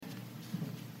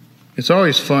It's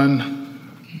always fun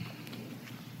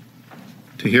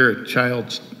to hear a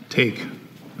child's take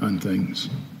on things.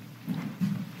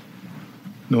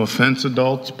 No offense,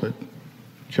 adults, but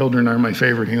children are my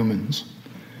favorite humans.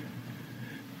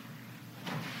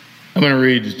 I'm going to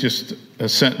read just a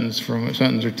sentence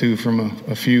or two from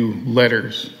a few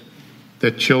letters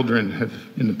that children have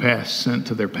in the past sent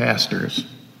to their pastors.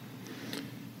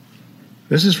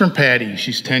 This is from Patty.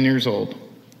 She's 10 years old.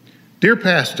 Dear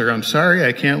Pastor, I'm sorry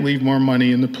I can't leave more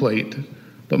money in the plate,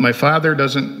 but my father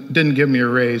didn't give me a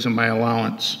raise in my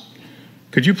allowance.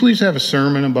 Could you please have a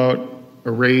sermon about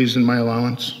a raise in my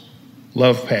allowance?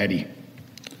 Love, Patty.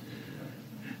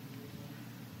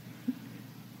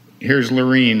 Here's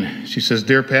Lorene. She says,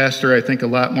 Dear Pastor, I think a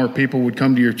lot more people would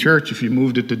come to your church if you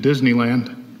moved it to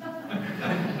Disneyland.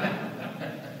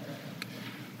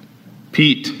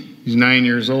 Pete, he's 9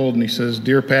 years old, and he says,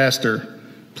 Dear Pastor,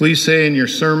 please say in your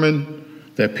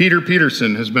sermon that Peter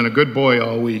Peterson has been a good boy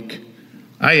all week.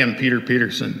 I am Peter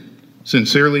Peterson.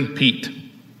 Sincerely, Pete.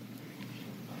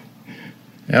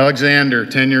 Alexander,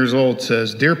 10 years old,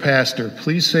 says, Dear Pastor,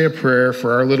 please say a prayer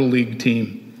for our little league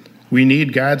team. We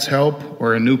need God's help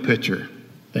or a new pitcher.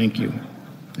 Thank you,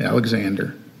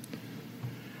 Alexander.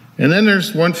 And then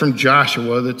there's one from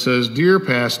Joshua that says, Dear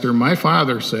Pastor, my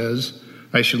father says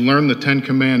I should learn the 10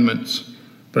 Commandments,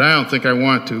 but I don't think I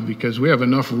want to because we have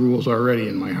enough rules already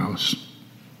in my house.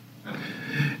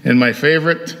 And my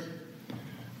favorite,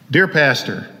 Dear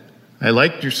Pastor, I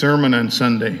liked your sermon on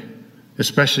Sunday,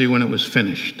 especially when it was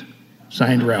finished.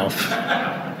 Signed, Ralph.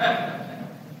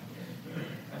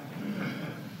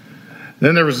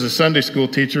 Then there was a Sunday school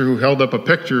teacher who held up a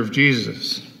picture of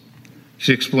Jesus.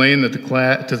 She explained to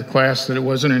the class that it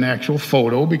wasn't an actual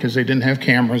photo because they didn't have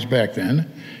cameras back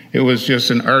then. It was just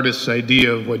an artist's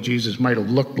idea of what Jesus might have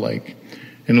looked like.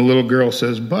 And the little girl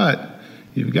says, but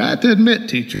you've got to admit,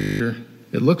 teacher,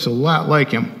 it looks a lot like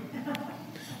him.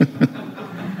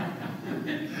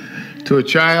 To a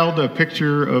child, a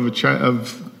picture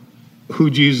of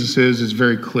who Jesus is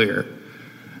very clear.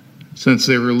 Since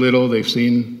they were little, they've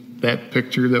seen that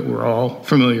picture that we're all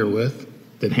familiar with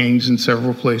that hangs in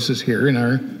several places here in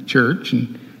our church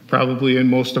and probably in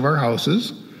most of our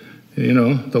houses. You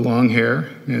know, the long hair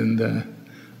and the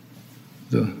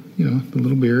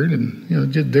little beard, and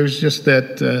there's just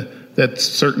that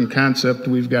certain concept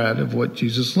we've got of what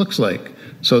Jesus looks like.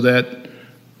 So that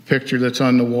picture that's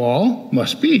on the wall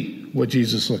must be what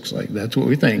Jesus looks like. That's what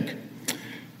we think.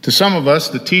 To some of us,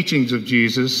 the teachings of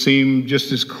Jesus seem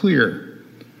just as clear.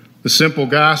 The simple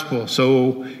gospel,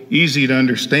 so easy to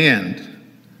understand.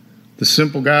 The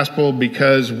simple gospel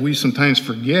because we sometimes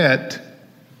forget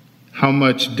how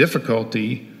much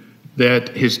difficulty that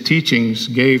his teachings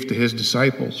gave to his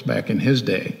disciples back in his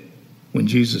day when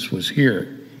Jesus was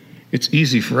here. It's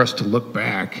easy for us to look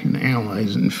back and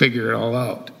analyze it and figure it all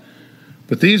out.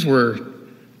 But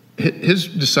his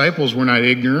disciples were not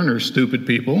ignorant or stupid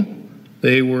people.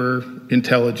 They were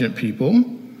intelligent people,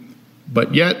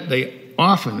 but yet they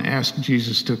often asked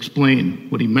Jesus to explain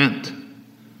what he meant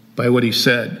by what he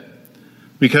said.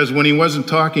 Because when he wasn't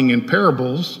talking in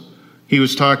parables, he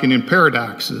was talking in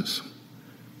paradoxes.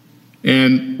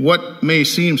 And what may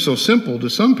seem so simple to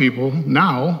some people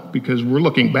now, because we're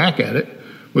looking back at it,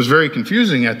 was very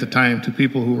confusing at the time to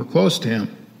people who were close to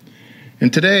him.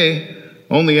 And today,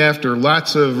 only after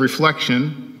lots of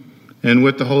reflection and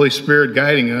with the Holy Spirit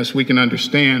guiding us, we can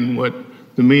understand what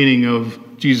the meaning of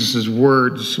Jesus'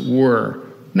 words were.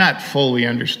 Not fully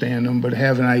understand them, but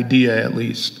have an idea at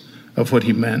least of what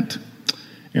he meant.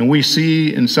 And we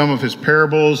see in some of his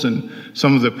parables and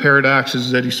some of the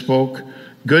paradoxes that he spoke,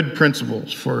 good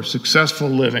principles for successful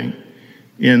living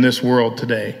in this world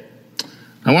today.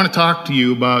 I want to talk to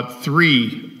you about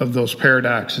 3 of those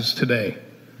paradoxes today.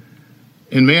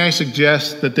 And may I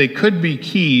suggest that they could be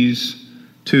keys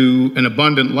to an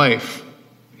abundant life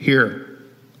here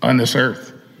on this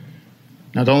earth.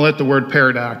 Now, don't let the word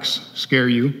paradox scare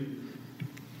you.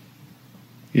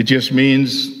 It just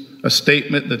means a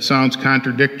statement that sounds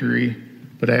contradictory,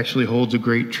 but actually holds a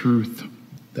great truth.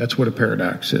 That's what a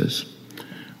paradox is.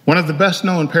 One of the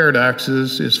best-known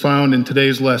paradoxes is found in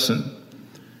today's lesson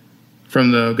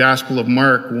from the Gospel of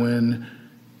Mark, when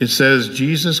it says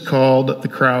Jesus called the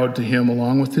crowd to him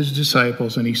along with his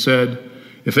disciples, and he said,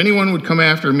 if anyone would come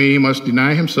after me, he must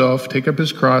deny himself, take up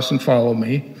his cross, and follow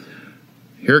me.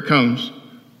 Here it comes.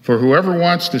 For whoever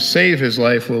wants to save his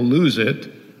life will lose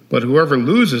it, but whoever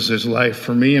loses his life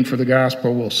for me and for the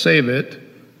gospel will save it.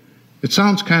 It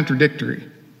sounds contradictory.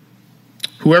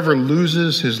 Whoever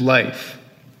loses his life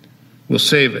will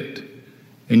save it.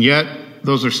 And yet,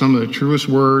 those are some of the truest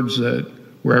words that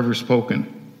were ever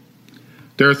spoken.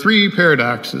 There are 3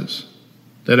 paradoxes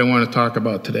that I want to talk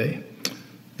about today.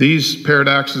 These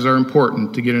paradoxes are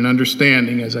important to get an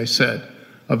understanding, as I said,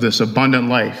 of this abundant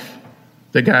life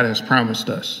that God has promised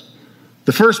us.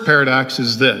 The first paradox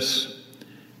is this: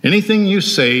 anything you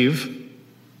save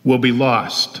will be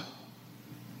lost.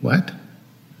 What?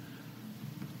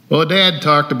 Well, Dad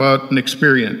talked about an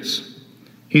experience.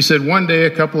 He said, one day a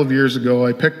couple of years ago,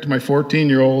 I picked my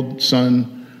 14-year-old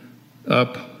son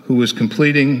up who was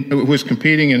competing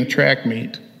in a track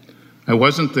meet. I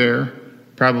wasn't there,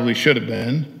 probably should have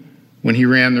been, when he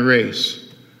ran the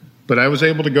race. But I was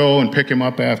able to go and pick him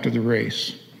up after the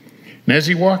race. And as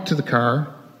he walked to the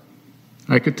car,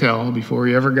 I could tell before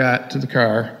he ever got to the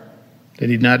car that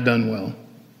he'd not done well.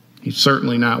 He'd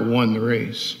certainly not won the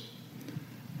race.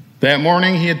 That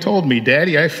morning he had told me,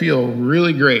 "Daddy, I feel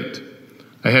really great.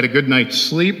 I had a good night's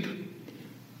sleep.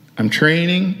 I'm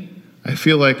training. I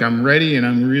feel like I'm ready and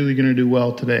I'm really going to do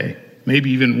well today, maybe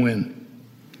even win."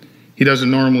 He doesn't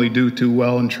normally do too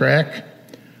well in track.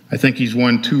 I think he's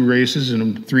won 2 races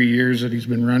in 3 years that he's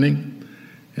been running.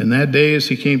 And that day as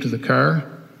he came to the car,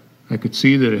 I could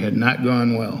see that it had not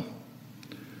gone well.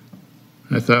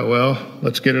 I thought, well,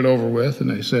 let's get it over with.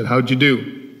 And I said, "How'd you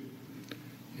do?"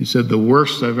 He said, "The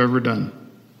worst I've ever done."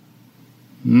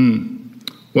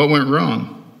 What went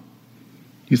wrong?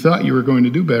 You thought you were going to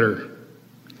do better.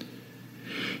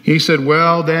 He said,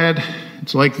 "Well, Dad,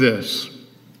 it's like this.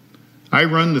 I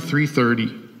run the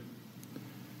 330.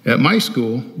 At my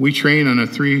school, we train on a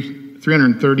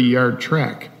 330-yard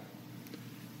track.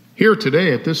 Here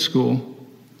today at this school,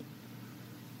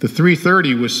 the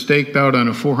 330 was staked out on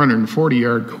a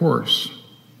 440-yard course,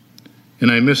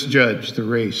 and I misjudged the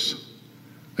race.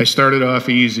 I started off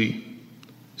easy,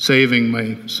 saving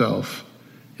myself,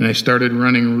 and I started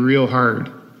running real hard,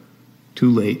 too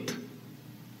late.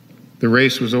 The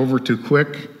race was over too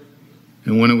quick,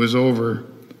 and when it was over,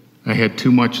 I had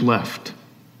too much left.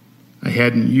 I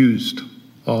hadn't used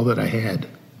all that I had."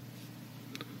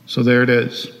 So there it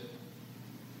is,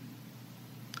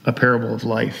 a parable of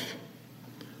life.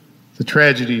 The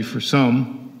tragedy for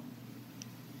some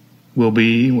will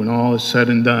be, when all is said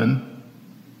and done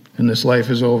and this life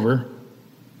is over,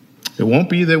 it won't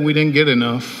be that we didn't get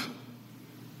enough,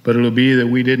 but it'll be that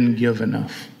we didn't give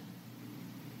enough.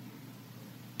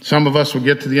 Some of us will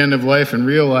get to the end of life and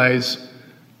realize,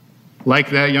 like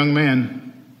that young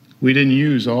man, we didn't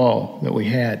use all that we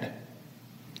had.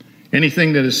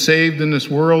 Anything that is saved in this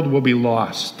world will be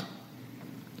lost.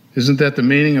 Isn't that the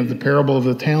meaning of the parable of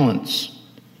the talents?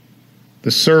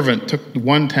 The servant took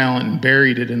 1 talent and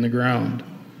buried it in the ground.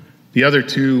 The other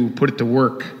 2 put it to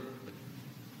work.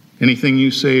 Anything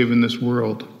you save in this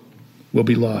world will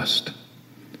be lost.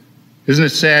 Isn't it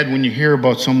sad when you hear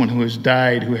about someone who has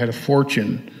died, who had a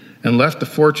fortune and left a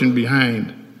fortune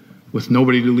behind with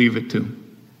nobody to leave it to?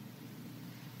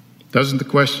 Doesn't the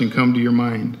question come to your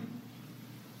mind,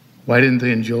 why didn't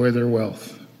they enjoy their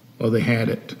wealth while they had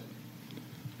it?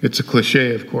 It's a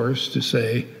cliche, of course, to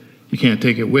say you can't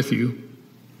take it with you.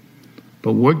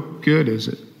 But what good is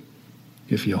it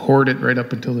if you hoard it right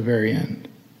up until the very end?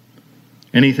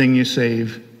 Anything you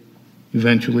save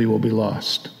eventually will be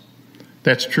lost.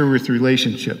 That's true with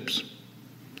relationships.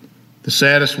 The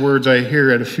saddest words I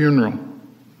hear at a funeral,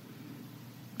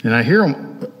 and I hear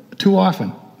them too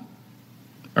often,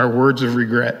 are words of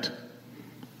regret.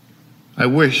 I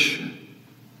wish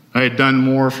I had done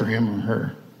more for him or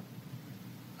her.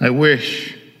 I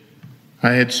wish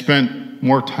I had spent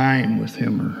more time with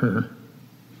him or her.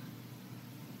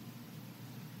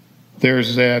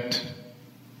 There's that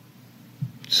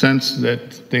sense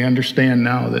that they understand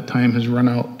now that time has run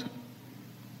out,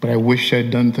 but I wish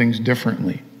I'd done things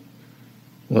differently.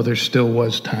 Well, there still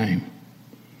was time.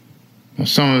 Now,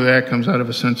 some of that comes out of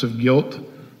a sense of guilt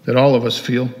that all of us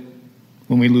feel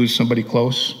when we lose somebody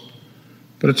close.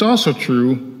 But it's also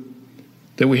true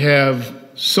that we have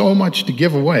so much to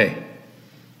give away.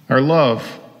 Our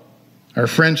love, our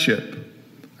friendship,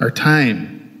 our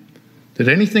time, that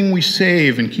anything we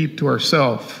save and keep to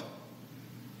ourselves,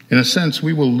 in a sense,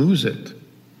 we will lose it.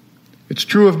 It's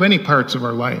true of many parts of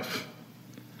our life.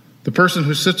 The person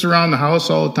who sits around the house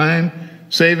all the time,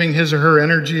 saving his or her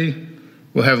energy,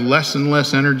 will have less and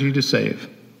less energy to save.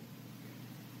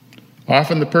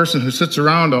 Often the person who sits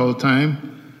around all the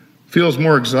time feels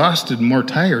more exhausted and more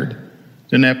tired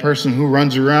than that person who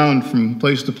runs around from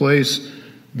place to place,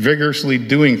 vigorously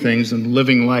doing things and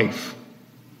living life.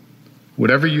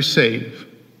 Whatever you save,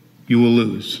 you will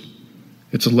lose.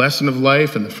 It's a lesson of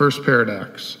life and the first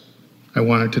paradox I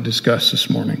wanted to discuss this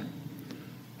morning.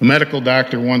 A medical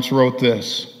doctor once wrote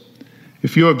this: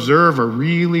 if you observe a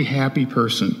really happy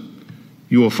person,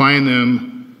 you will find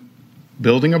them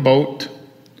building a boat,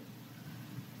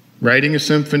 writing a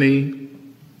symphony,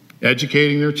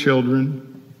 educating their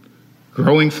children,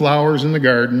 growing flowers in the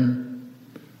garden,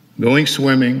 going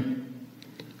swimming,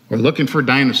 or looking for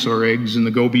dinosaur eggs in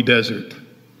the Gobi Desert.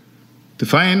 To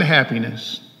find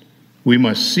happiness, we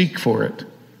must seek for it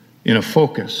in a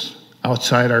focus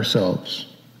outside ourselves."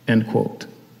 End quote.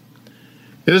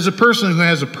 It is a person who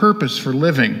has a purpose for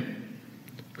living,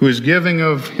 who is giving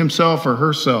of himself or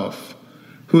herself,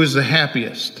 who is the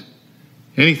happiest.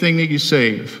 Anything that you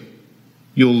save,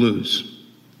 you'll lose.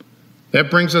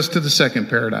 That brings us to the second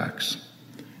paradox,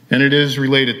 and it is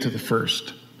related to the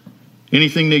first.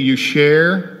 Anything that you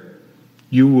share,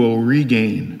 you will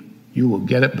regain. You will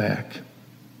get it back.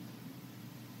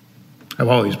 I've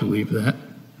always believed that.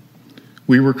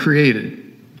 We were created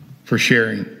for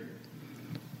sharing.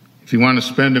 If you want to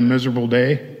spend a miserable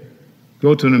day,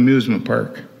 go to an amusement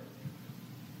park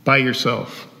by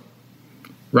yourself.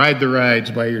 Ride the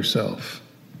rides by yourself.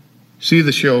 See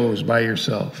the shows by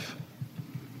yourself.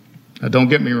 Now, don't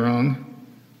get me wrong.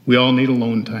 We all need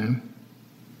alone time.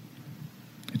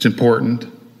 It's important,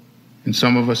 and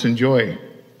some of us enjoy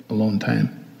alone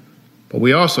time. But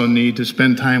we also need to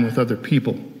spend time with other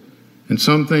people. And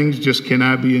some things just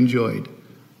cannot be enjoyed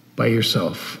by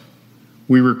yourself.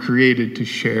 We were created to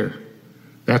share.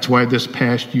 That's why this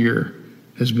past year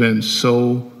has been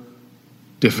so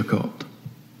difficult.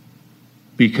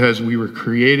 Because we were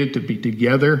created to be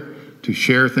together, to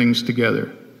share things together.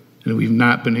 And we've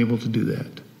not been able to do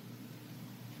that.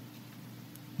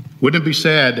 Wouldn't it be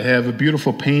sad to have a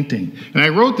beautiful painting? And I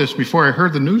wrote this before I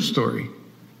heard the news story.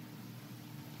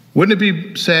 Wouldn't it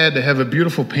be sad to have a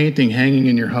beautiful painting hanging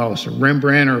in your house, a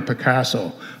Rembrandt or a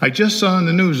Picasso? I just saw in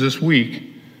the news this week,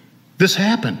 this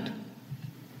happened.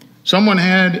 Someone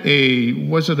had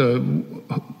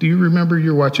do you remember,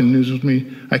 you're watching news with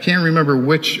me? I can't remember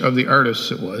which of the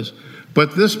artists it was,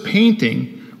 but this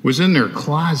painting was in their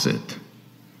closet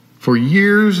for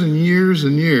years and years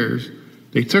and years.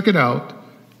 They took it out.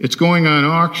 It's going on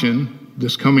auction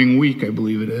this coming week, I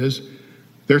believe it is.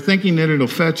 They're thinking that it'll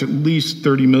fetch at least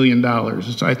 $30 million.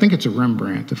 I think it's a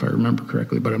Rembrandt, if I remember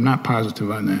correctly, but I'm not positive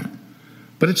on that.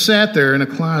 But it sat there in a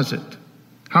closet.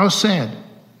 How sad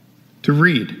to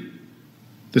read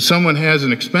that someone has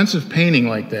an expensive painting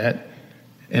like that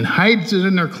and hides it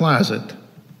in their closet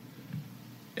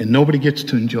and nobody gets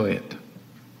to enjoy it.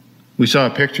 We saw a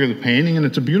picture of the painting, and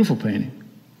it's a beautiful painting.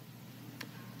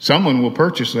 Someone will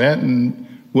purchase that and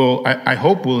I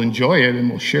hope will enjoy it and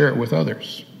will share it with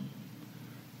others.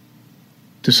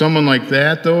 To someone like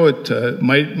that, though, it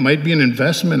might be an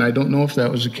investment. I don't know if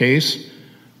that was the case.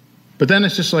 But then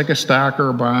it's just like a stock or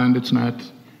a bond. It's not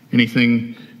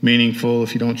anything meaningful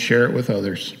if you don't share it with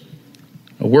others.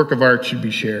 A work of art should be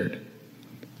shared.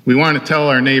 We want to tell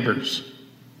our neighbors.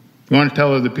 We want to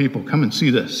tell other people, come and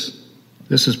see this.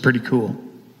 This is pretty cool.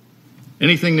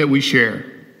 Anything that we share,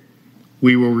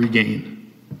 we will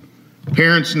regain.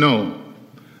 Parents know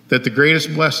that the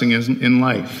greatest blessing in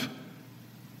life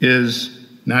is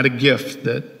not a gift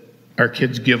that our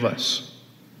kids give us,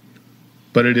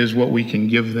 but it is what we can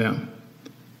give them.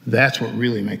 That's what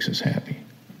really makes us happy.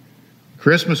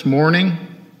 Christmas morning,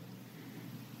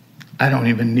 I don't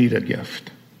even need a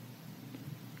gift.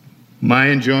 My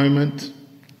enjoyment,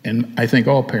 and I think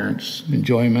all parents'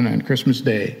 enjoyment on Christmas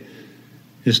Day,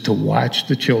 is to watch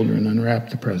the children unwrap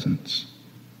the presents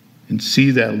and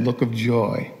see that look of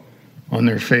joy on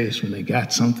their face when they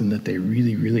got something that they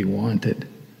really, really wanted.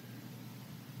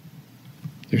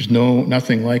 There's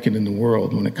nothing like it in the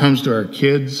world. When it comes to our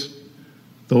kids,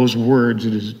 those words,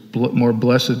 it is more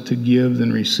blessed to give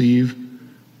than receive,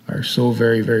 are so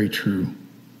very, very true.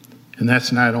 And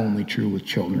that's not only true with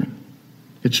children.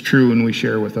 It's true when we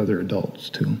share with other adults,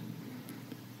 too.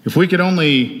 If we could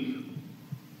only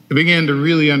begin to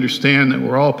really understand that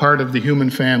we're all part of the human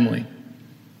family,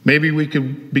 maybe we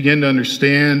could begin to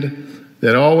understand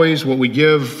that always what we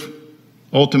give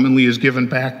ultimately is given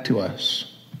back to us.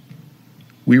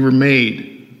 We were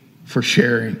made for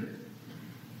sharing.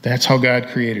 That's how God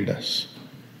created us.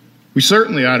 We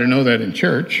certainly ought to know that in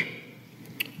church.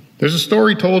 There's a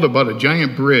story told about a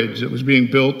giant bridge that was being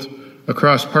built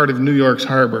across part of New York's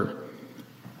harbor.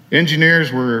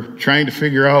 Engineers were trying to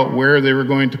figure out where they were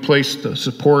going to place the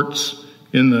supports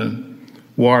in the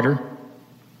water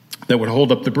that would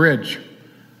hold up the bridge.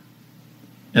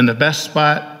 And the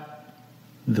spot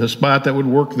that would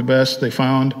work the best, they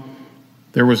found,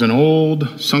 there was an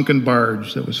old sunken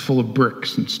barge that was full of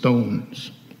bricks and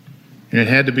stones, and it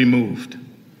had to be moved.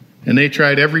 And they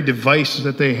tried every device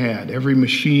that they had, every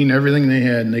machine, everything they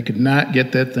had, and they could not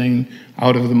get that thing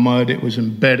out of the mud it was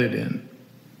embedded in.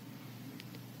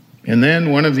 And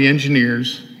then one of the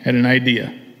engineers had an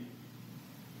idea.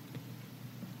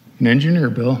 An engineer,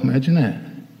 Bill, imagine that.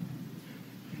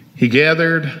 He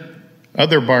gathered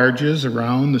other barges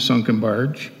around the sunken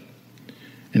barge,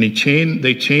 and they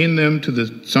chained them to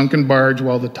the sunken barge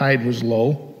while the tide was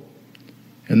low,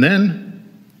 and then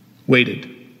waited.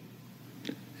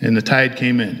 And the tide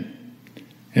came in.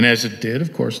 And as it did,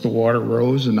 of course, the water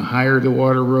rose, and the higher the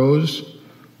water rose,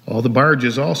 all the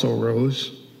barges also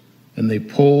rose, and they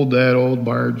pulled that old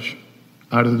barge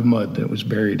out of the mud that was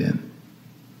buried in.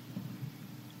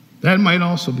 That might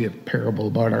also be a parable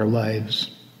about our lives.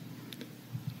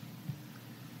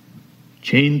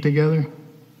 Chained together,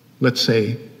 let's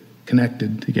say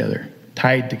connected together,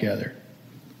 tied together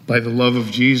by the love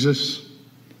of Jesus,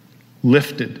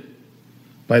 lifted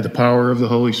by the power of the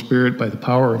Holy Spirit, by the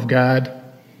power of God,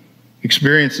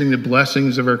 experiencing the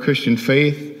blessings of our Christian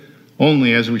faith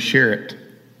only as we share it.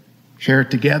 Share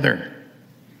it together.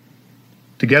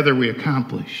 Together we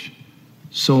accomplish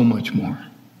so much more.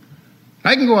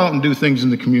 I can go out and do things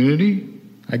in the community.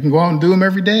 I can go out and do them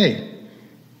every day.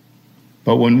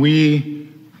 But when we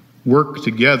work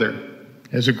together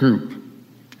as a group,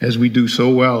 as we do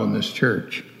so well in this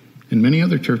church, and many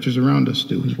other churches around us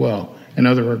do as well, and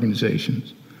other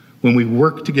organizations, when we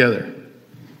work together,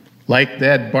 like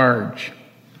that barge,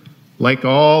 like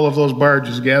all of those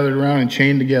barges gathered around and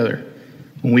chained together,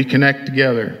 when we connect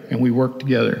together and we work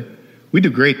together, we do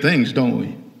great things, don't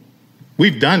we?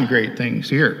 We've done great things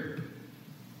here.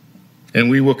 And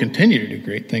we will continue to do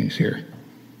great things here.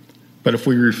 But if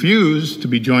we refuse to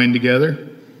be joined together,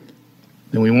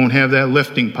 then we won't have that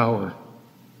lifting power.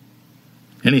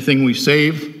 Anything we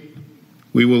save,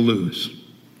 we will lose.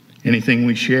 Anything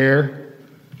we share,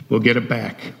 we'll get it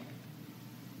back.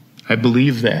 I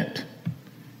believe that.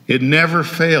 It never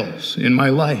fails in my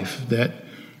life that,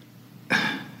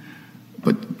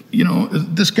 but,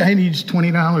 this guy needs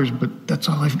 $20, but that's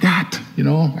all I've got.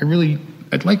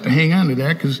 I'd like to hang on to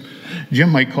that because Jim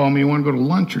might call me and want to go to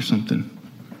lunch or something.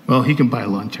 Well, he can buy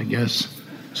lunch, I guess.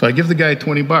 So I give the guy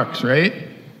 $20, right?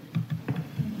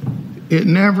 It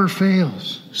never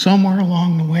fails. Somewhere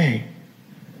along the way,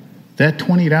 that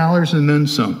 $20 and then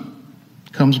some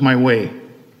comes my way.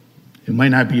 It might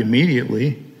not be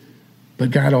immediately,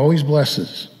 but God always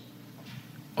blesses.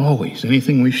 Always.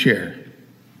 Anything we share,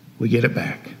 we get it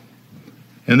back.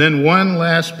 And then one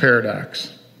last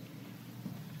paradox.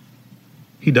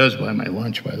 He does buy my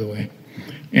lunch, by the way.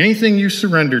 Anything you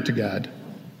surrender to God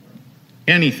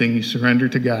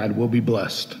will be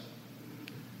blessed.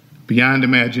 Beyond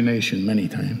imagination many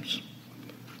times.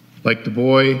 Like the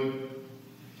boy, you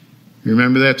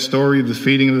remember that story of the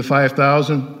feeding of the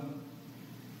 5,000?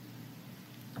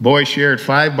 The boy shared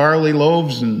 5 barley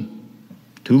loaves and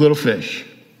 2 little fish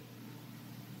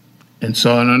and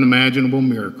saw an unimaginable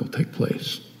miracle take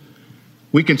place.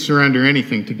 We can surrender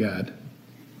anything to God,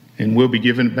 and we'll be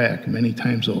given it back many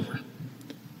times over.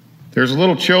 There's a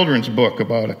little children's book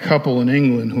about a couple in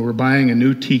England who were buying a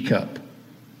new teacup,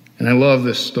 and I love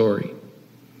this story.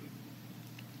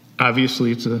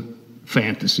 Obviously, it's a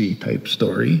fantasy type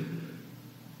story.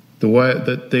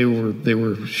 That they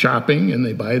were shopping and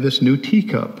they buy this new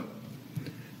teacup,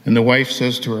 and the wife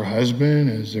says to her husband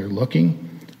as they're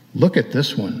looking, "Look at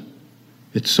this one.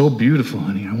 It's so beautiful,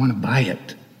 honey. I want to buy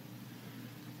it."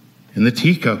 And the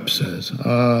teacup says,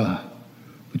 but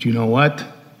you know what?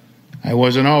 I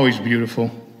wasn't always beautiful.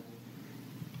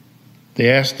 They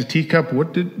asked the teacup,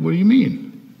 what do you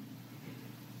mean?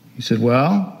 He said,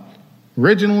 well,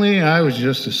 originally I was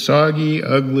just a soggy,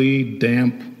 ugly,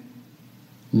 damp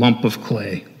lump of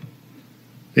clay.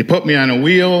 They put me on a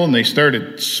wheel and they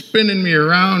started spinning me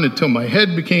around until my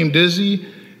head became dizzy,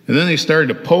 and then they started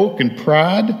to poke and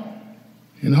prod,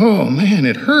 and oh man,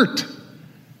 it hurt.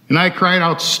 And I cried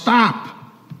out, "Stop!"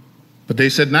 But they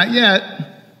said, "Not yet."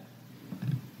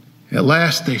 At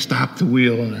last they stopped the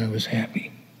wheel and I was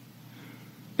happy.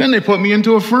 Then they put me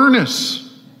into a furnace.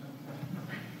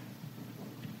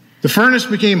 The furnace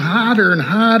became hotter and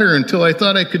hotter until I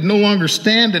thought I could no longer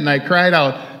stand it, and I cried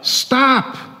out,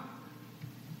 "Stop!"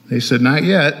 They said, "Not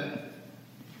yet."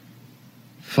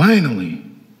 Finally,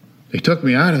 they took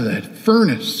me out of that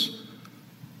furnace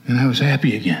and I was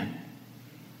happy again.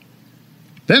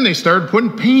 Then they started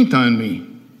putting paint on me.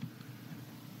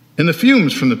 And the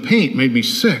fumes from the paint made me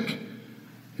sick.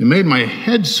 It made my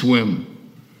head swim.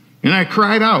 And I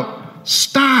cried out,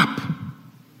 "Stop!"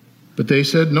 But they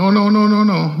said, no,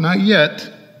 not yet.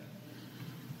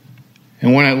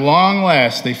 And when at long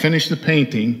last they finished the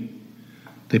painting,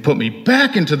 they put me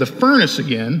back into the furnace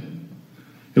again.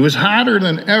 It was hotter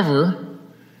than ever.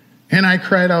 And I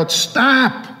cried out,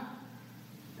 "Stop!"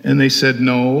 And they said,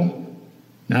 no,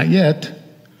 not yet.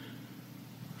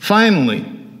 Finally,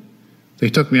 they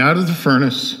took me out of the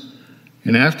furnace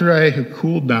And after I had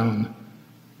cooled down,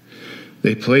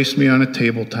 they placed me on a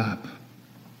tabletop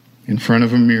in front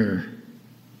of a mirror.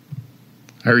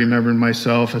 I remembered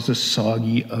myself as a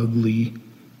soggy, ugly,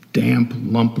 damp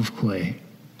lump of clay.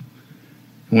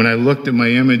 And when I looked at my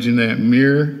image in that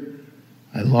mirror,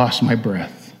 I lost my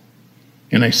breath.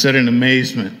 And I said in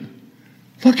amazement,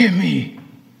 "Look at me.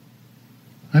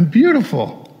 I'm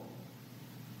beautiful."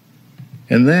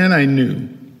 And then I knew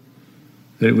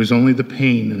that it was only the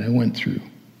pain that I went through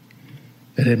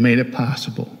that had made it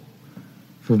possible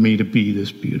for me to be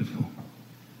this beautiful.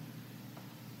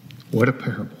 What a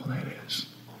parable that is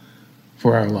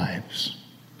for our lives.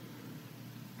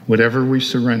 Whatever we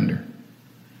surrender,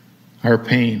 our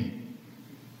pain,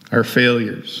 our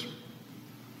failures,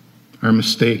 our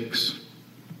mistakes,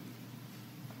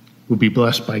 will be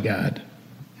blessed by God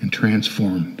and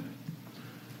transformed.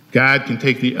 God can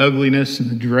take the ugliness and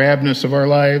the drabness of our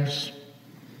lives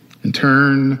and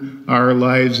turn our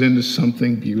lives into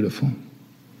something beautiful.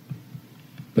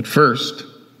 But first,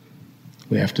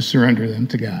 we have to surrender them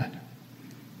to God.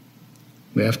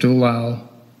 We have to allow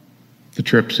the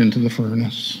trips into the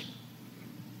furnace.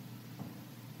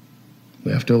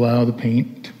 We have to allow the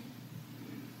paint.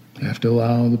 We have to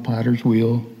allow the potter's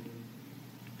wheel.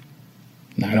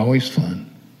 Not always fun.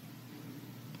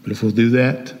 But if we'll do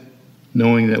that,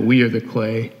 knowing that we are the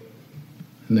clay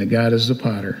and that God is the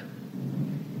potter,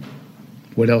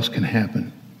 what else can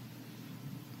happen?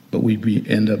 But we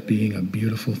end up being a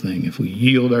beautiful thing. If we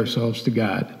yield ourselves to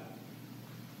God,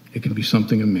 it can be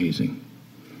something amazing.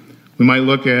 We might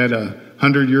look at a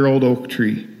 100-year-old oak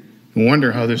tree and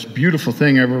wonder how this beautiful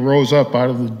thing ever rose up out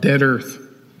of the dead earth.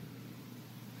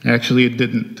 Actually, it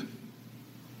didn't.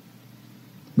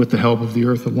 With the help of the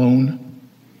earth alone,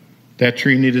 that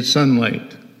tree needed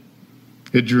sunlight.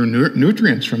 It drew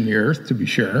nutrients from the earth, to be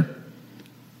sure,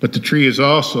 but the tree is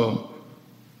also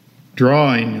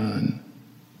drawing on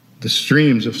the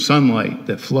streams of sunlight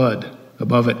that flood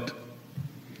above it.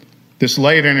 This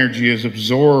light energy is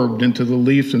absorbed into the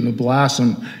leaf and the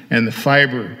blossom and the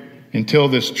fiber until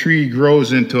this tree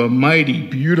grows into a mighty,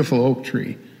 beautiful oak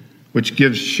tree, which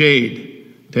gives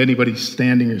shade to anybody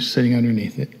standing or sitting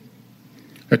underneath it.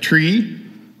 A tree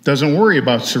doesn't worry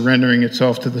about surrendering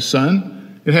itself to the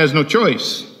sun. It has no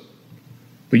choice.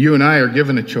 But you and I are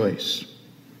given a choice.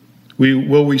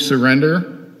 Will we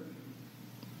surrender?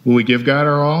 Will we give God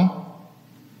our all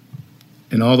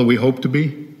and all that we hope to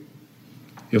be?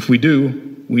 If we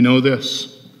do, we know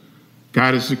this: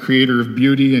 God is the creator of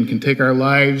beauty and can take our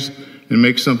lives and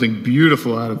make something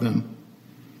beautiful out of them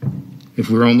if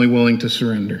we're only willing to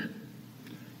surrender.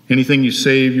 Anything you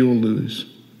save, you will lose.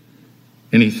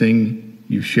 Anything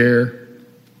you share,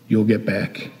 you'll get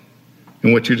back.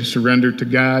 And what you surrender to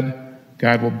God,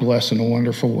 God will bless in a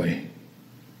wonderful way.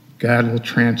 God will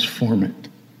transform it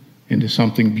into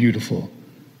something beautiful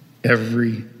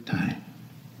every time.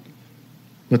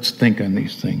 Let's think on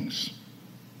these things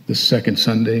this second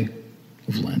Sunday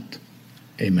of Lent.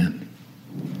 Amen.